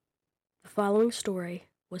following story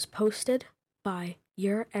was posted by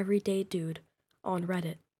Your Everyday Dude on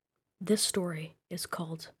Reddit. This story is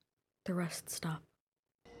called The Rest Stop.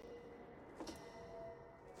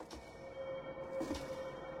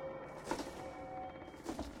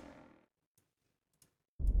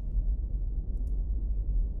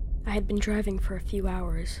 I had been driving for a few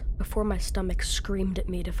hours before my stomach screamed at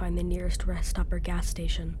me to find the nearest rest stop or gas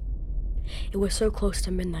station. It was so close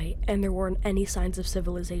to midnight, and there weren't any signs of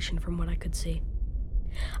civilization from what I could see.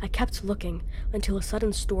 I kept looking until a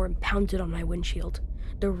sudden storm pounded on my windshield.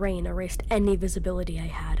 The rain erased any visibility I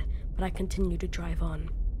had, but I continued to drive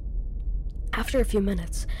on. After a few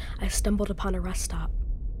minutes, I stumbled upon a rest stop.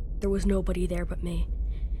 There was nobody there but me.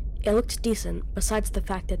 It looked decent, besides the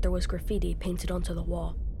fact that there was graffiti painted onto the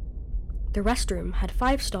wall. The restroom had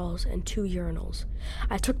 5 stalls and 2 urinals.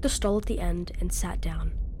 I took the stall at the end and sat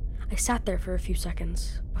down. I sat there for a few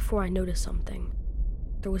seconds before I noticed something.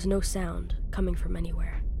 There was no sound coming from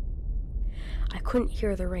anywhere. I couldn't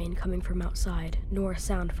hear the rain coming from outside, nor a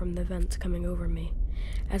sound from the vents coming over me.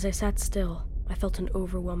 As I sat still, I felt an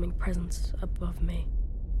overwhelming presence above me.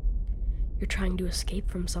 "You're trying to escape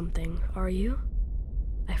from something, are you?"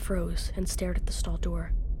 I froze and stared at the stall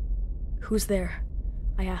door. "Who's there?"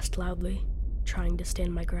 I asked loudly, trying to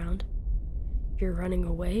stand my ground. "You're running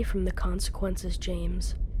away from the consequences,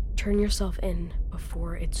 James. Turn yourself in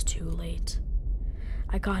before it's too late."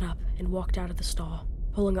 I got up and walked out of the stall,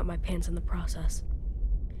 pulling up my pants in the process.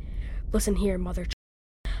 "Listen here, mother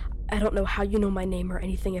I don't know how you know my name or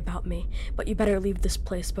anything about me, but you better leave this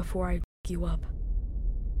place before I you up."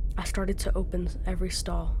 I started to open every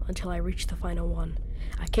stall until I reached the final one.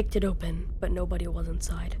 I kicked it open, but nobody was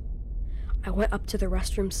inside. I went up to the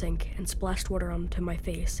restroom sink and splashed water onto my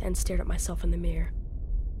face and stared at myself in the mirror.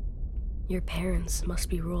 "Your parents must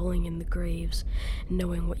be rolling in the graves,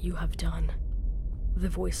 knowing what you have done." The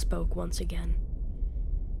voice spoke once again.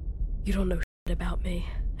 "You don't know shit about me,"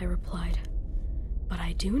 I replied. "But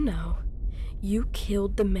I do know. You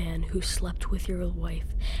killed the man who slept with your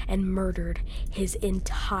wife and murdered his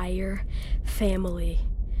entire family.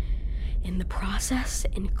 In the process,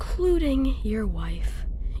 including your wife.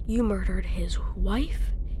 You murdered his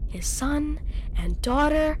wife, his son, and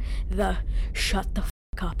daughter. Shut the fuck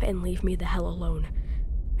up and leave me the hell alone,"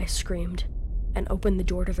 I screamed, and opened the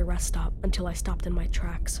door to the rest stop until I stopped in my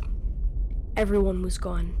tracks. Everyone was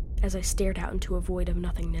gone as I stared out into a void of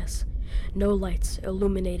nothingness. No lights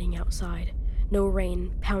illuminating outside, no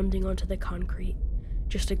rain pounding onto the concrete,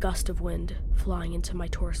 just a gust of wind flying into my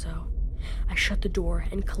torso. I shut the door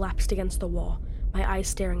and collapsed against the wall, my eyes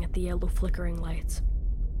staring at the yellow flickering lights.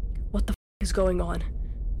 "What the f*** is going on?"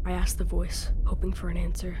 I asked the voice, hoping for an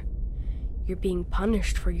answer. "You're being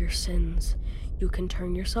punished for your sins. You can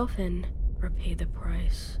turn yourself in or pay the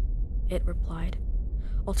price," it replied.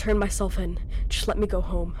 "I'll turn myself in. Just let me go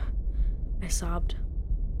home," I sobbed.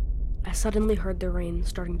 I suddenly heard the rain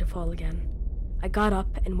starting to fall again. I got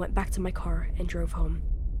up and went back to my car and drove home.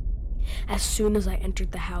 As soon as I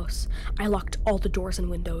entered the house, I locked all the doors and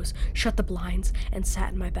windows, shut the blinds, and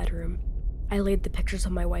sat in my bedroom. I laid the pictures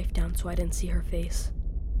of my wife down so I didn't see her face,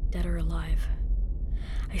 dead or alive.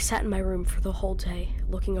 I sat in my room for the whole day,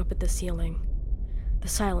 looking up at the ceiling. The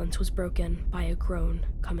silence was broken by a groan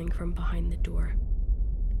coming from behind the door.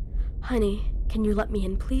 "Honey, can you let me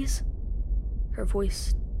in, please?" Her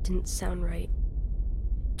voice didn't sound right.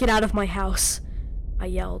 "Get out of my house!" I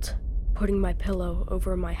yelled, putting my pillow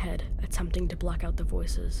over my head, attempting to block out the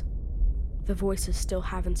voices. The voices still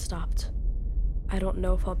haven't stopped. I don't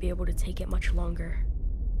know if I'll be able to take it much longer.